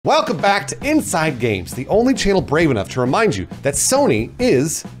Welcome back to Inside Games, the only channel brave enough to remind you that Sony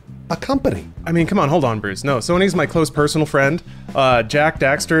is a company. I mean, come on, hold on, Bruce. No, Sony's my close personal friend. Jack,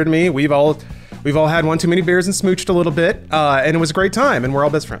 Daxter, and me, we've all had one too many beers and smooched a little bit, and it was a great time, and we're all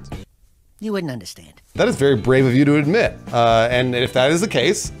best friends. You wouldn't understand. That is very brave of you to admit. And if that is the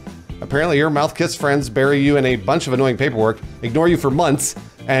case, apparently your mouth-kissed friends bury you in a bunch of annoying paperwork, ignore you for months,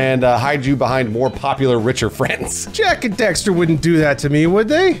 and hide you behind more popular, richer friends. Jack and Dexter wouldn't do that to me, would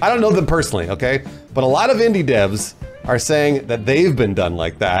they? I don't know them personally, okay? But a lot of indie devs are saying that they've been done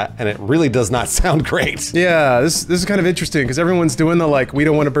like that, and it really does not sound great. Yeah, this is kind of interesting, because everyone's doing the, like, we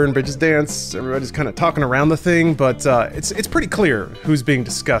don't want to burn bridges dance. Everybody's kind of talking around the thing, but it's pretty clear who's being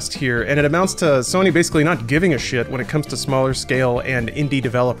discussed here, and it amounts to Sony basically not giving a shit when it comes to smaller scale and indie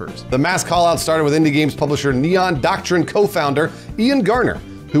developers. The mass call-out started with indie games publisher Neon Doctrine co-founder Ian Garner,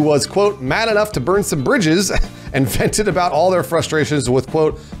 who was, quote, mad enough to burn some bridges and vented about all their frustrations with,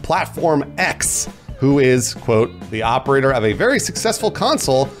 quote, Platform X, who is, quote, the operator of a very successful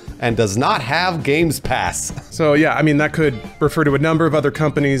console and does not have Games Pass. So yeah, I mean, that could refer to a number of other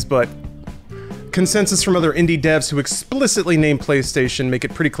companies, but consensus from other indie devs who explicitly name PlayStation make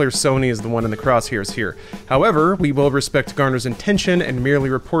it pretty clear Sony is the one in the crosshairs here. However, we will respect Garner's intention and merely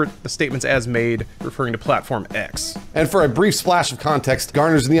report the statements as made, referring to Platform X. And for a brief splash of context,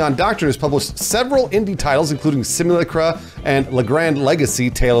 Garner's Neon Doctrine has published several indie titles, including Simulacra and Le Grand Legacy: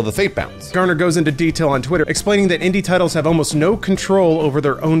 Tale of the Fatebounds. Garner goes into detail on Twitter, explaining that indie titles have almost no control over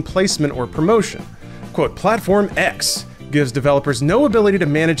their own placement or promotion. Quote, Platform X gives developers no ability to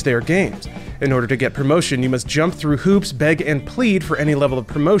manage their games. In order to get promotion, you must jump through hoops, beg, and plead for any level of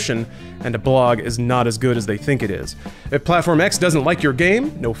promotion, and a blog is not as good as they think it is. If Platform X doesn't like your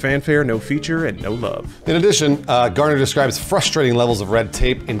game, no fanfare, no feature, and no love. In addition, Garner describes frustrating levels of red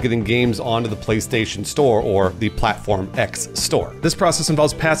tape in getting games onto the PlayStation Store, or the Platform X Store. This process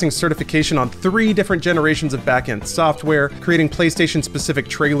involves passing certification on 3 different generations of back-end software, creating PlayStation-specific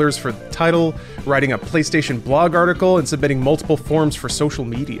trailers for the title, writing a PlayStation blog article, and submitting multiple forms for social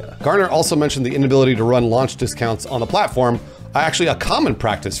media. Garner also mentioned the inability to run launch discounts on the platform, actually a common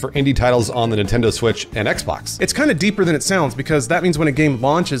practice for indie titles on the Nintendo Switch and Xbox. It's kind of deeper than it sounds, because that means when a game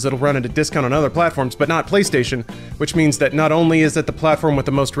launches, it'll run at a discount on other platforms, but not PlayStation, which means that not only is it the platform with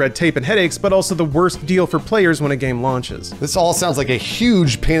the most red tape and headaches, but also the worst deal for players when a game launches. This all sounds like a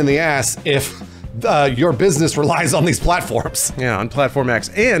huge pain in the ass if your business relies on these platforms. Yeah, on Platform X.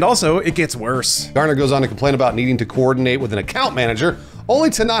 And also, it gets worse. Garner goes on to complain about needing to coordinate with an account manager, only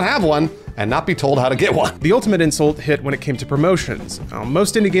to not have one and not be told how to get one. The ultimate insult hit when it came to promotions.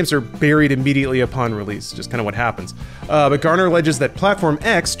 Most indie games are buried immediately upon release, just kind of what happens. But Garner alleges that Platform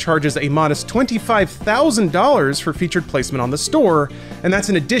X charges a modest $25,000 for featured placement on the store, and that's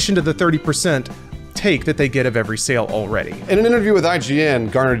in addition to the 30% take that they get of every sale already. In an interview with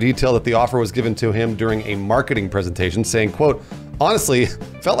IGN, Garner detailed that the offer was given to him during a marketing presentation, saying, quote, honestly,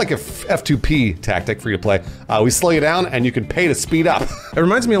 felt like a F2P tactic for you to play. We slow you down and you can pay to speed up. It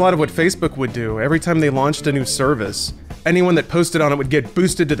reminds me a lot of what Facebook would do. Every time they launched a new service, anyone that posted on it would get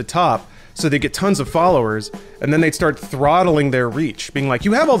boosted to the top, so they get tons of followers, and then they'd start throttling their reach, being like,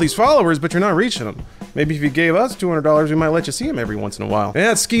 you have all these followers, but you're not reaching them. Maybe if you gave us $200, we might let you see them every once in a while.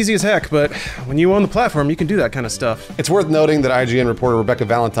 Yeah, it's skeezy as heck, but when you own the platform, you can do that kind of stuff. It's worth noting that IGN reporter Rebecca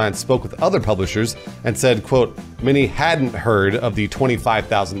Valentine spoke with other publishers and said, quote, many hadn't heard of the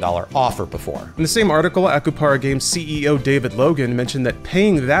 $25,000 offer before. In the same article, Akupara Games CEO David Logan mentioned that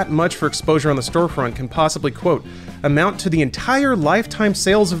paying that much for exposure on the storefront can possibly, quote, amount to the entire lifetime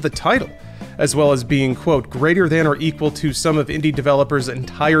sales of the title, as well as being, quote, greater than or equal to some of indie developers'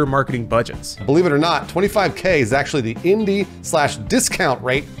 entire marketing budgets. Believe it or not, $25K is actually the indie/discount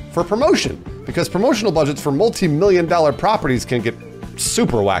rate for promotion, because promotional budgets for multi-million-dollar properties can get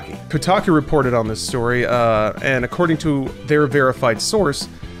super wacky. Kotaku reported on this story, and according to their verified source,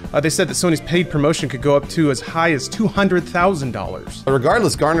 they said that Sony's paid promotion could go up to as high as $200,000.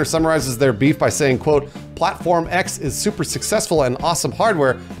 Regardless, Garner summarizes their beef by saying, quote, Platform X is super successful and awesome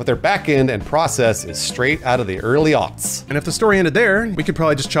hardware, but their backend and process is straight out of the early aughts. And if the story ended there, we could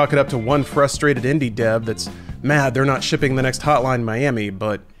probably just chalk it up to one frustrated indie dev that's mad they're not shipping the next Hotline Miami,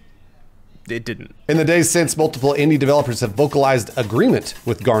 but it didn't. In the days since, multiple indie developers have vocalized agreement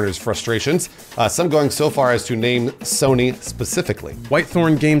with Garner's frustrations, some going so far as to name Sony specifically.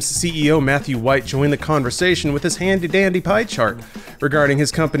 Whitethorn Games CEO Matthew White joined the conversation with his handy-dandy pie chart regarding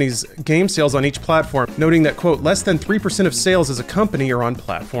his company's game sales on each platform, noting that, quote, less than 3% of sales as a company are on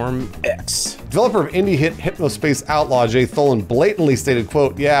Platform X. Developer of indie hit Hypnospace Outlaw Jay Tholen blatantly stated,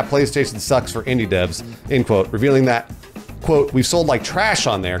 quote, yeah, PlayStation sucks for indie devs, end quote, revealing that Quote, we've sold like trash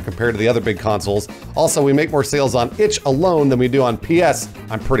on there compared to the other big consoles. Also, we make more sales on itch alone than we do on PS,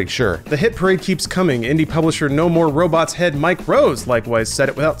 I'm pretty sure. The hit parade keeps coming. Indie publisher No More Robots head Mike Rose likewise said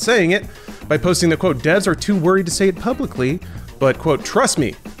it without saying it by posting that, quote, devs are too worried to say it publicly, but, quote, trust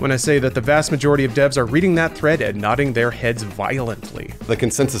me when I say that the vast majority of devs are reading that thread and nodding their heads violently. The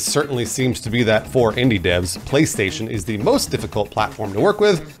consensus certainly seems to be that for indie devs, PlayStation is the most difficult platform to work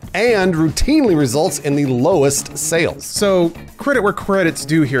with and routinely results in the lowest sales. So, credit where credit's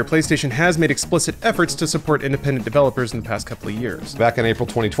due here. PlayStation has made explicit efforts to support independent developers in the past couple of years. Back in April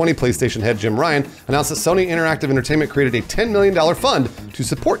 2020, PlayStation head Jim Ryan announced that Sony Interactive Entertainment created a $10 million fund to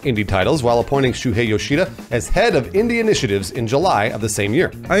support indie titles while appointing Shuhei Yoshida as head of indie initiatives in July of the same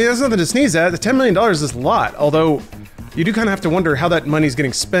year. I mean, there's nothing to sneeze at. The $10 million is a lot, although you do kind of have to wonder how that money's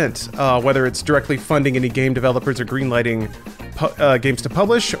getting spent, whether it's directly funding any game developers or greenlighting games to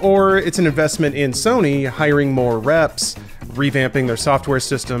publish, or it's an investment in Sony, hiring more reps, revamping their software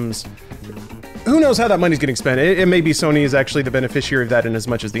systems. Who knows how that money's getting spent? It may be Sony is actually the beneficiary of that in as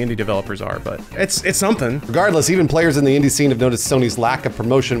much as the indie developers are, but it's something. Regardless, even players in the indie scene have noticed Sony's lack of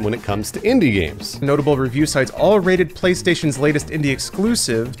promotion when it comes to indie games. Notable review sites all rated PlayStation's latest indie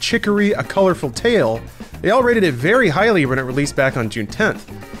exclusive, Chicory: A Colorful Tale. They all rated it very highly when it released back on June 10th.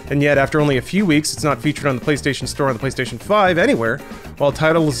 And yet, after only a few weeks, it's not featured on the PlayStation Store on the PlayStation 5 anywhere, while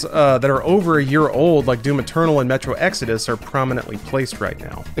titles that are over a year old, like Doom Eternal and Metro Exodus, are prominently placed right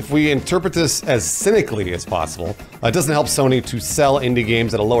now. If we interpret this as cynically as possible, it doesn't help Sony to sell indie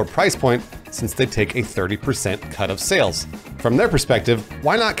games at a lower price point since they take a 30% cut of sales. From their perspective,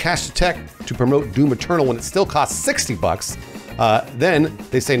 why not cash the tech to promote Doom Eternal when it still costs $60? Then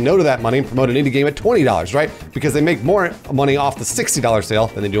they say no to that money and promote an indie game at $20, right? Because they make more money off the $60 sale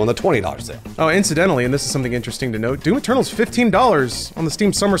than they do on the $20 sale. Oh, incidentally, and this is something interesting to note, Doom Eternal's $15 on the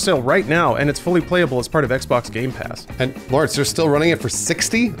Steam Summer Sale right now, and it's fully playable as part of Xbox Game Pass. And Lawrence, they're still running it for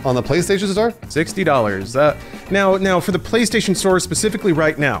 $60 on the PlayStation Store? $60. Now, for the PlayStation Store specifically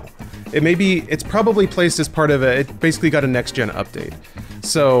right now, it's probably placed as part of it basically got a next-gen update.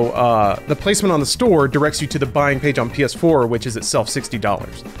 So the placement on the store directs you to the buying page on PS4, which is itself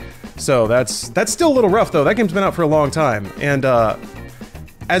 $60. So that's still a little rough, though. That game's been out for a long time. And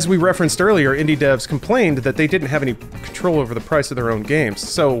as we referenced earlier, indie devs complained that they didn't have any control over the price of their own games.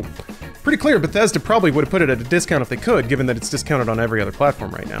 So pretty clear, Bethesda probably would have put it at a discount if they could, given that it's discounted on every other platform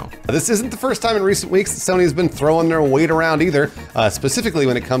right now. This isn't the first time in recent weeks that Sony has been throwing their weight around either, specifically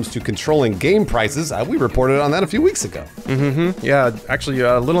when it comes to controlling game prices. We reported on that a few weeks ago. Yeah, actually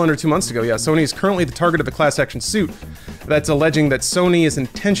a little under 2 months ago. Yeah, Sony is currently the target of a class action suit that's alleging that Sony is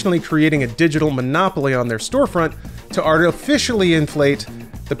intentionally creating a digital monopoly on their storefront to artificially inflate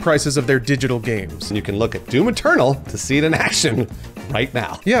the prices of their digital games. And you can look at Doom Eternal to see it in action right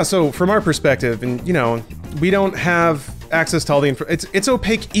now. Yeah, so from our perspective, and we don't have access to all the info. It's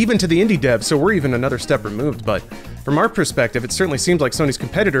opaque even to the indie devs, so we're even another step removed, but from our perspective, it certainly seems like Sony's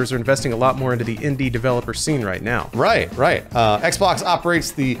competitors are investing a lot more into the indie developer scene right now. Right. Xbox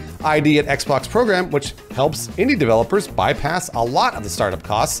operates the ID at Xbox program, which helps indie developers bypass a lot of the startup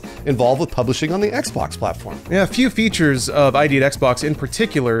costs involved with publishing on the Xbox platform. Yeah, a few features of ID at Xbox in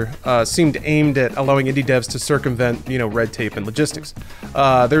particular seemed aimed at allowing indie devs to circumvent, red tape and logistics.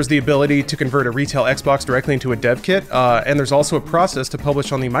 There's the ability to convert a retail Xbox directly into a dev kit, and there's also a process to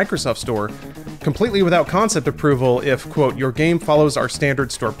publish on the Microsoft Store completely without concept approval if, quote, your game follows our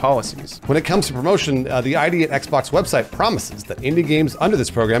standard store policies. When it comes to promotion, the ID at Xbox website promises that indie games under this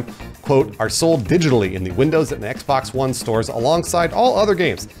program, quote, are sold digitally in the Windows and Xbox One stores alongside all other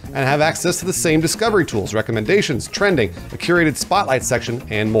games and have access to the same discovery tools, recommendations, trending, a curated spotlight section,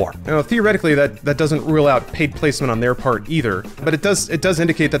 and more. Theoretically, that doesn't rule out paid placement on their part either, but it does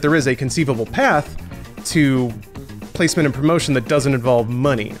indicate that there is a conceivable path to placement and promotion that doesn't involve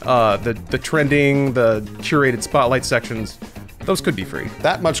money. The trending, the curated spotlight sections, those could be free.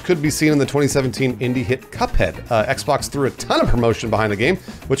 That much could be seen in the 2017 indie hit Cuphead. Xbox threw a ton of promotion behind the game,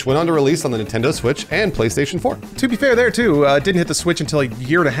 which went on to release on the Nintendo Switch and PlayStation 4. To be fair there too, it didn't hit the Switch until a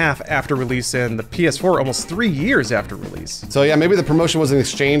year and a half after release, and the PS4 almost 3 years after release. So yeah, maybe the promotion was in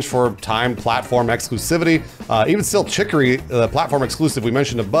exchange for timed platform exclusivity. Even still, Chicory, the platform exclusive we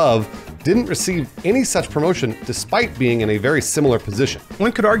mentioned above, didn't receive any such promotion despite being in a very similar position.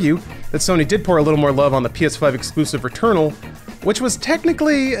 One could argue that Sony did pour a little more love on the PS5 exclusive Returnal, which was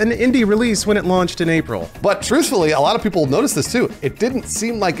technically an indie release when it launched in April. But truthfully, a lot of people noticed this too. It didn't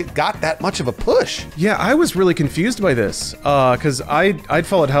seem like it got that much of a push. Yeah, I was really confused by this, because I'd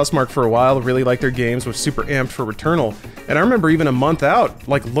followed Housemarque for a while, really liked their games, was super amped for Returnal, and I remember even a month out,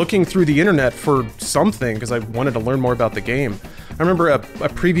 looking through the internet for something, because I wanted to learn more about the game. I remember a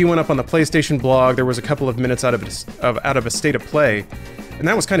preview went up on the PlayStation blog. There was a couple of minutes out of a state of play, and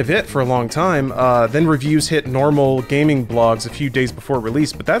that was kind of it for a long time. Then reviews hit normal gaming blogs a few days before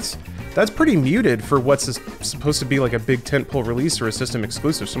release, but that's pretty muted for what's supposed to be like a big tentpole release or a system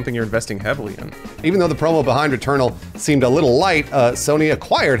exclusive, something you're investing heavily in. Even though the promo behind Returnal seemed a little light, Sony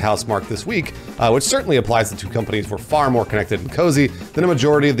acquired Housemarque this week, which certainly implies the two companies were far more connected and cozy than a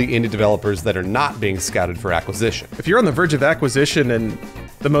majority of the indie developers that are not being scouted for acquisition. If you're on the verge of acquisition and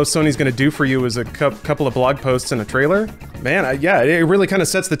the most Sony's going to do for you is a couple of blog posts and a trailer, man, yeah, it really kind of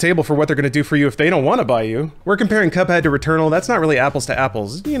sets the table for what they're going to do for you if they don't want to buy you. We're comparing Cuphead to Returnal. That's not really apples to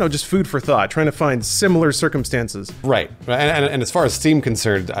apples. You know, just food for thought, trying to find similar circumstances. Right. And as far as Steam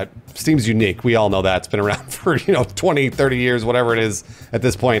concerned, Steam's unique. We all know that. It's been around for, 20, 30 years, whatever it is at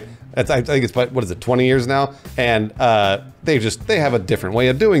this point. I think it's, what is it, 20 years now? And they have a different way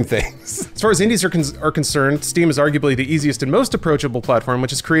of doing things. As far as indies are concerned, Steam is arguably the easiest and most approachable platform,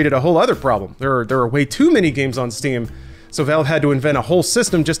 which has created a whole other problem. There are way too many games on Steam, so Valve had to invent a whole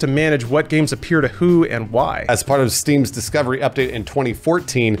system just to manage what games appear to who and why. As part of Steam's Discovery update in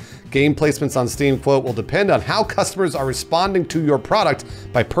 2014, game placements on Steam, quote, will depend on how customers are responding to your product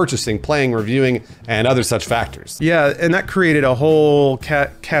by purchasing, playing, reviewing, and other such factors. Yeah, and that created a whole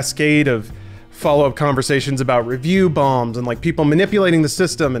cascade of follow-up conversations about review bombs and like people manipulating the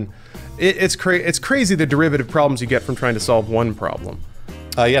system, and it's crazy the derivative problems you get from trying to solve one problem.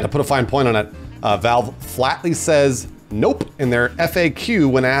 Yeah, to put a fine point on it, Valve flatly says nope in their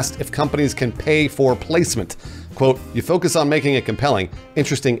FAQ when asked if companies can pay for placement. Quote, you focus on making a compelling,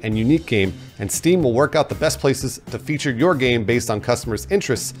 interesting, and unique game, and Steam will work out the best places to feature your game based on customers'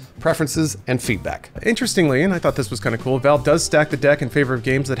 interests, preferences, and feedback. Interestingly, and I thought this was kind of cool, Valve does stack the deck in favor of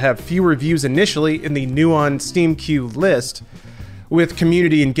games that have few reviews initially in the new on Steam queue list, with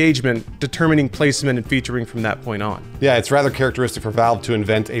community engagement determining placement and featuring from that point on. Yeah, it's rather characteristic for Valve to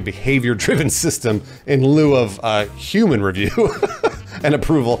invent a behavior-driven system in lieu of human review and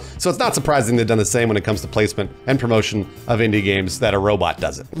approval, so it's not surprising they've done the same when it comes to placement and promotion of indie games that a robot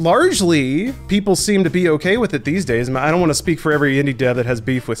does it. Largely, people seem to be okay with it these days. I don't want to speak for every indie dev that has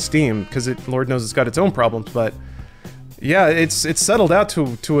beef with Steam, because Lord knows it's got its own problems, but yeah, it's settled out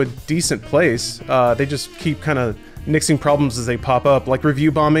to a decent place. They just keep kind of nixing problems as they pop up. Like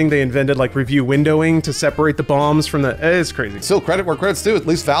review bombing, they invented like review windowing to separate the bombs from the... It's crazy. Still, credit where credit's due. At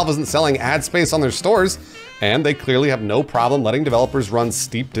least Valve isn't selling ad space on their stores, and they clearly have no problem letting developers run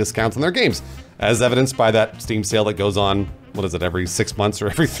steep discounts on their games, as evidenced by that Steam sale that goes on, what is it, every 6 months or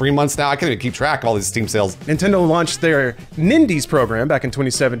every 3 months now? I can't even keep track of all these Steam sales. Nintendo launched their Nindies program back in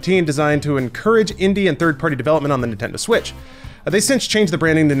 2017, designed to encourage indie and third-party development on the Nintendo Switch. They since changed the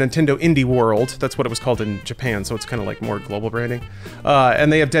branding to Nintendo Indie World. That's what it was called in Japan, so it's kind of like more global branding.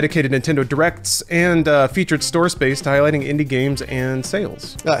 And they have dedicated Nintendo Directs and featured store space to highlighting indie games and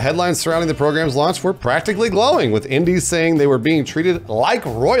sales. Headlines surrounding the program's launch were practically glowing, with indies saying they were being treated like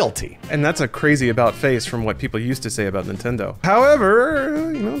royalty. And that's a crazy about face from what people used to say about Nintendo.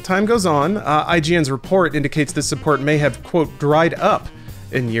 However, time goes on. IGN's report indicates this support may have, quote, dried up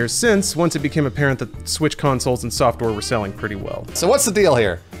in years since, once it became apparent that Switch consoles and software were selling pretty well. So what's the deal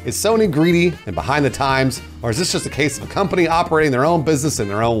here? Is Sony greedy and behind the times, or is this just a case of a company operating their own business in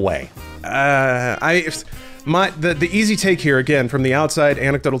their own way? The easy take here, again, from the outside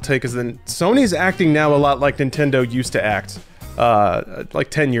anecdotal take, is that Sony's acting now a lot like Nintendo used to act. Like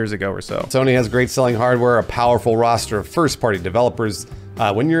 10 years ago or so. Sony has great selling hardware, a powerful roster of first-party developers.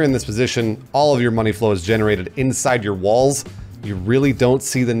 When you're in this position, all of your money flow is generated inside your walls. You really don't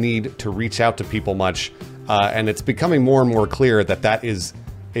see the need to reach out to people much, and it's becoming more and more clear that that is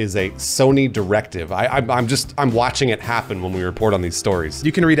a Sony directive. I'm watching it happen when we report on these stories.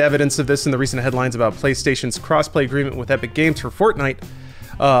 You can read evidence of this in the recent headlines about PlayStation's crossplay agreement with Epic Games for Fortnite.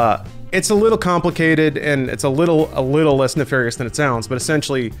 It's a little complicated and it's a little less nefarious than it sounds, but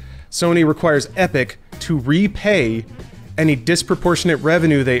essentially Sony requires Epic to repay any disproportionate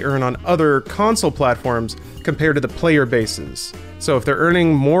revenue they earn on other console platforms compared to the player bases. So if they're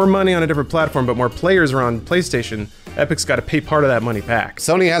earning more money on a different platform but more players are on PlayStation, Epic's got to pay part of that money back.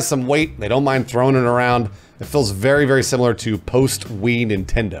 Sony has some weight. They don't mind throwing it around. It feels very, very similar to post-Wii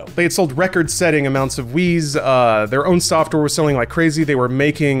Nintendo. They had sold record-setting amounts of Wiis. Their own software was selling like crazy. They were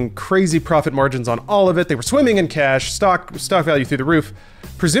making crazy profit margins on all of it. They were swimming in cash, stock value through the roof.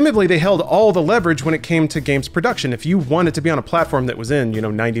 Presumably, they held all the leverage when it came to games production. If you wanted to be on a platform that was in,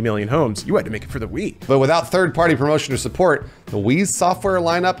 90 million homes, you had to make it for the Wii. But without third-party promotion or support, the Wii's software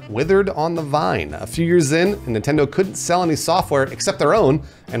lineup withered on the vine. A few years in, Nintendo couldn't sell any software except their own,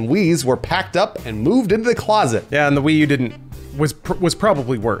 and Wii's were packed up and moved into the closet. Yeah, and the Wii U didn't was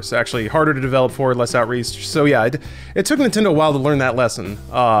probably worse, actually. Harder to develop for, less outreach. So yeah, it took Nintendo a while to learn that lesson.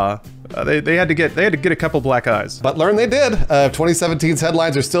 They had to get a couple black eyes. But learn they did. 2017's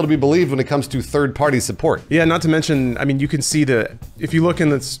headlines are still to be believed when it comes to third-party support. Yeah, not to mention, I mean, you can see if you look in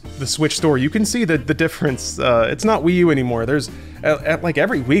the Switch store, you can see the difference. It's not Wii U anymore. There's like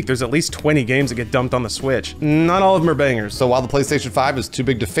every week, there's at least 20 games that get dumped on the Switch. Not all of them are bangers. So while the PlayStation 5 is too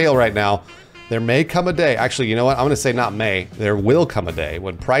big to fail right now, there may come a day, actually, you know what? I'm gonna say not may, there will come a day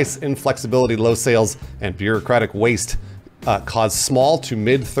when price inflexibility, low sales, and bureaucratic waste cause small to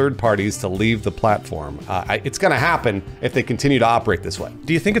mid third parties to leave the platform. It's gonna happen if they continue to operate this way.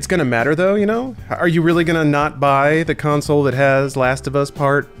 Do you think it's gonna matter though, you know? Are you really gonna not buy the console that has Last of Us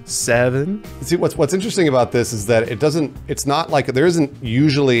Part 7? See, what's interesting about this is that it's not like, there isn't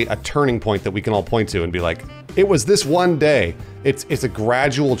usually a turning point that we can all point to and be like, it was this one day. It's a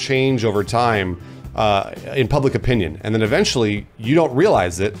gradual change over time in public opinion. And then eventually you don't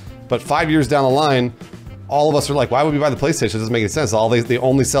realize it, but 5 years down the line, all of us are like, why would we buy the PlayStation? It doesn't make any sense. They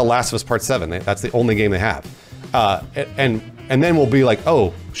only sell Last of Us Part 7. That's the only game they have. And then we'll be like,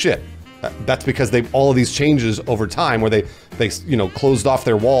 oh shit. That's because all of these changes over time where they closed off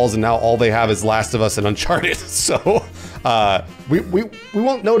their walls and now all they have is Last of Us and Uncharted. So we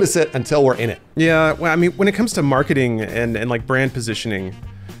won't notice it until we're in it. Yeah, well, I mean, when it comes to marketing and like brand positioning,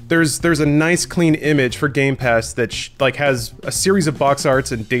 there's a nice clean image for Game Pass that has a series of box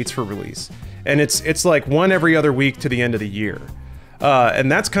arts and dates for release. And it's like one every other week to the end of the year.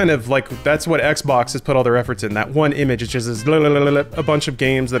 And that's kind of like, that's what Xbox has put all their efforts in. That one image is just a bunch of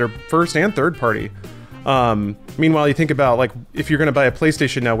games that are first and third party. Meanwhile, you think about like, if you're gonna buy a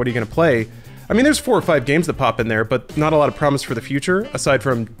PlayStation now, what are you gonna play? I mean, there's 4 or 5 games that pop in there, but not a lot of promise for the future, aside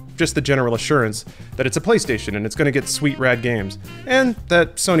from just the general assurance that it's a PlayStation and it's gonna get sweet, rad games, and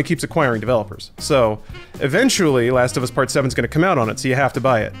that Sony keeps acquiring developers. So, eventually, Last of Us Part 7 is gonna come out on it, so you have to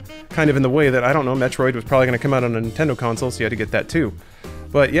buy it. Kind of in the way that, I don't know, Metroid was probably gonna come out on a Nintendo console, so you had to get that too.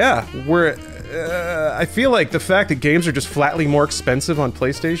 But yeah, I feel like the fact that games are just flatly more expensive on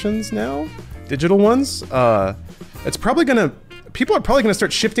PlayStations now, digital ones, it's probably gonna, people are probably gonna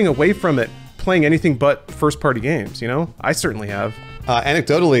start shifting away from it, playing anything but first-party games, you know? I certainly have.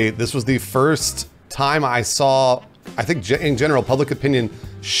 Anecdotally, this was the first time I saw, I think in general, public opinion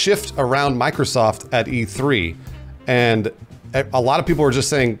shift around Microsoft at E3. And a lot of people were just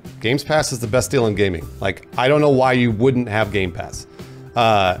saying, Game Pass is the best deal in gaming. Like, I don't know why you wouldn't have Game Pass.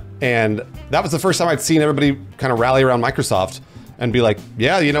 And that was the first time I'd seen everybody kind of rally around Microsoft and be like,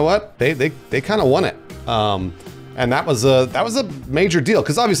 yeah, you know what? They kind of won it. And that was a major deal,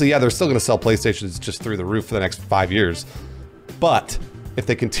 because obviously, yeah, they're still going to sell PlayStations just through the roof for the next 5 years. But if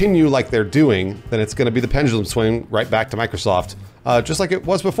they continue like they're doing, then it's going to be the pendulum swing right back to Microsoft, just like it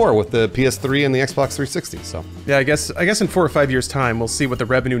was before with the PS3 and the Xbox 360. So yeah, I guess in 4 or 5 years' time, we'll see what the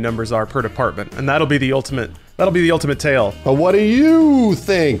revenue numbers are per department, and that'll be the ultimate tale. But what do you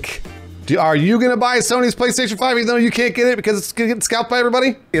think? Are you going to buy Sony's PlayStation 5 even though you can't get it because it's going to get scalped by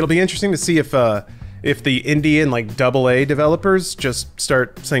everybody? It'll be interesting to see if the indie and like AA developers just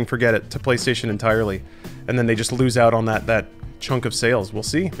start saying forget it to PlayStation entirely, and then they just lose out on that chunk of sales. We'll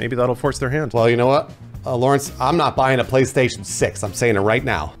see. Maybe that'll force their hand. Well, you know what, Lawrence, I'm not buying a PlayStation 6. I'm saying it right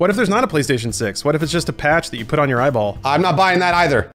now. What if there's not a PlayStation 6? What if it's just a patch that you put on your eyeball? I'm not buying that either.